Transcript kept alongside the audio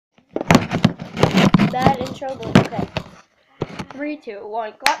showboat. Okay. 3, 2,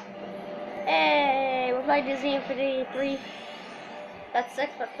 1, clap. Hey, we're playing Disney Infinity 3. That's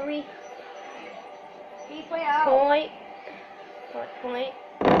 6, but 3. Point.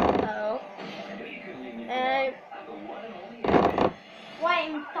 Oh. And Why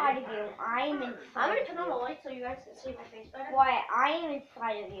inside of you? I'm gonna turn on the light so you guys can see my face better. Why I am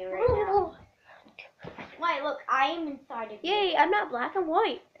inside of you right now. Why look, I am inside of you. Yay, I'm not black and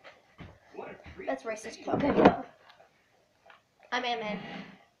white. That's racist. Okay, go. I'm Ant-Man.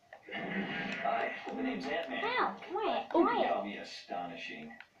 Hi, the name's Ant-Man. How? Quiet, You quiet. call me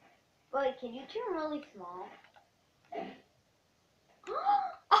astonishing. Wait, can you turn really small?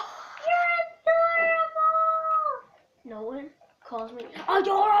 Oh. You're adorable! No one calls me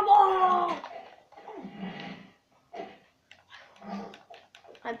adorable.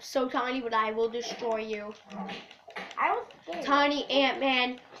 I'm so tiny, but I will destroy you. I was scared. Tiny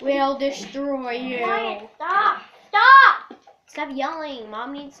Ant-Man will destroy you. Quiet, stop! Stop! Stop yelling.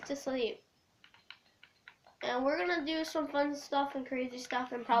 Mom needs to sleep. And we're gonna do some fun stuff and crazy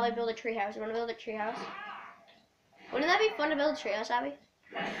stuff and probably build a treehouse. You wanna build a treehouse? Wouldn't that be fun to build a treehouse, Abby?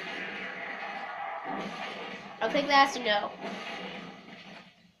 I think that's a no.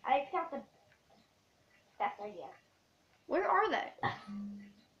 I accept the best idea. Where are they?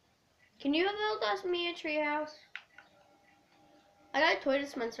 Can you build us me a treehouse? I got a toy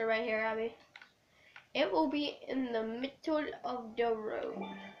dispenser right here, Abby. It will be in the middle of the road.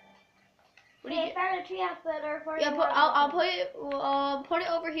 What do you Okay, I found a treehouse builder for you. Yeah, I'll put it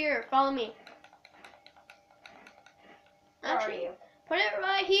over here. Follow me. Where are Actually, you? put it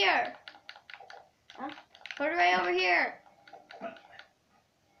right here. Huh? Put it right over here.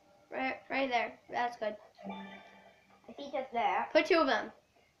 Right there. That's good. I think that's there. Put 2 of them.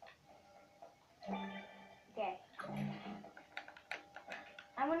 Okay.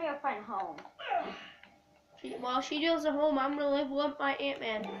 I'm gonna go find a home. While she deals at home, I'm gonna level up my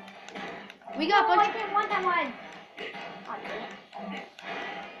Ant-Man. We got a I bunch. didn't want that one. Oh, damn it.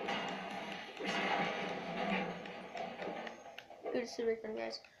 Good to see you,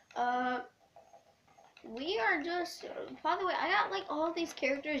 guys. We are just. By the way, I got like all these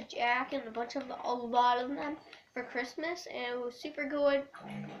characters, Jack, and a lot of them for Christmas, and it was super good.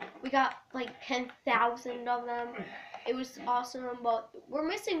 We got like 10,000 of them. It was awesome, but we're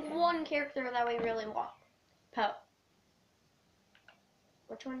missing one character that we really want. Poe.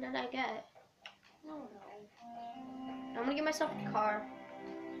 Which one did I get? No. I'm gonna get myself a car.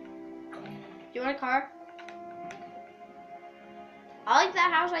 Do you want a car? I like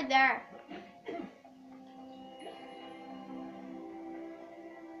that house right there.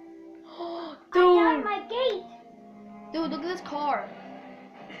 I found my gate. Dude, look at this car.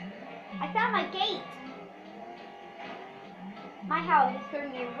 I found my gate. My house is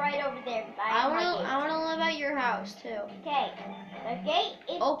going to be right over there because I have my gate. I wanna live at your house too. Okay, the gate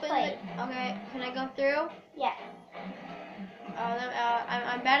is Open placed. Okay, can I go through? Yes.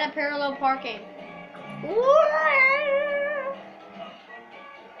 I'm bad at parallel parking.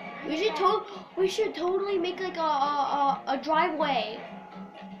 We should totally make like a driveway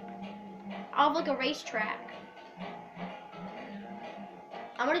out of like a racetrack.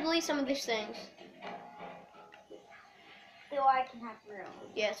 I'm gonna delete some of these things. So I can have room.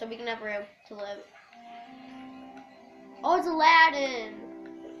 Yeah, so we can have room to live. Oh, it's Aladdin.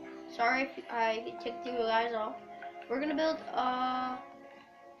 Sorry if I ticked you guys off. We're gonna build I'm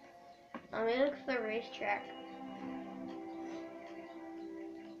gonna look for the racetrack.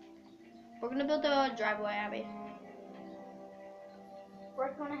 We're gonna build a driveway, Abby.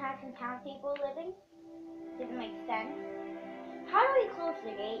 We're going to have some town people living. Does it make sense? How do we close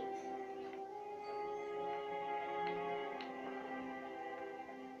the gates?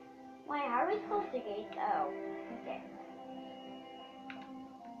 Wait, how do we close the gates? Oh, okay.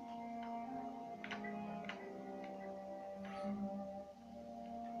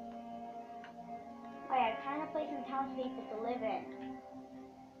 Wait, I'm trying to place some townspeople to live in.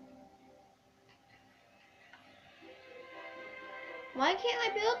 Why can't I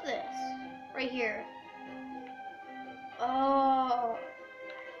build this? Right here. Oh.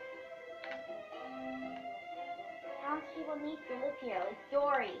 Townspeople need to live here, like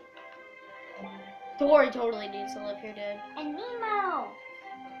Dory. Dory totally needs to live here, dude. And Nemo!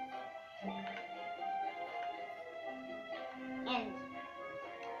 And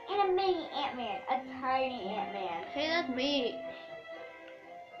a mini Ant-Man, a tiny Ant-Man. Hey, that's me.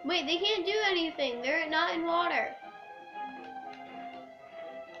 Wait, they can't do anything. They're not in water.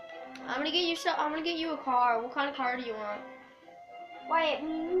 I'm gonna get you a car. What kind of car do you want? Wait, we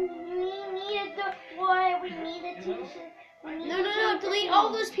needed the what? We needed to We need No, to no, no, change the delete theme.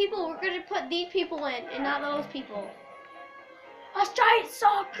 all those people. We're gonna put these people in and not those people. A giant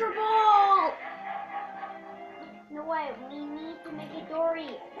soccer ball! No way, we need to make a Dory.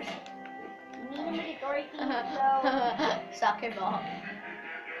 We need to make a Dory theme, so... Soccer ball.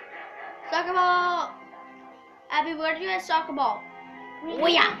 Soccer ball! Abby, where did you have soccer ball? We Oh,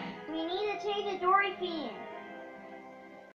 yeah. need to change the Dory theme.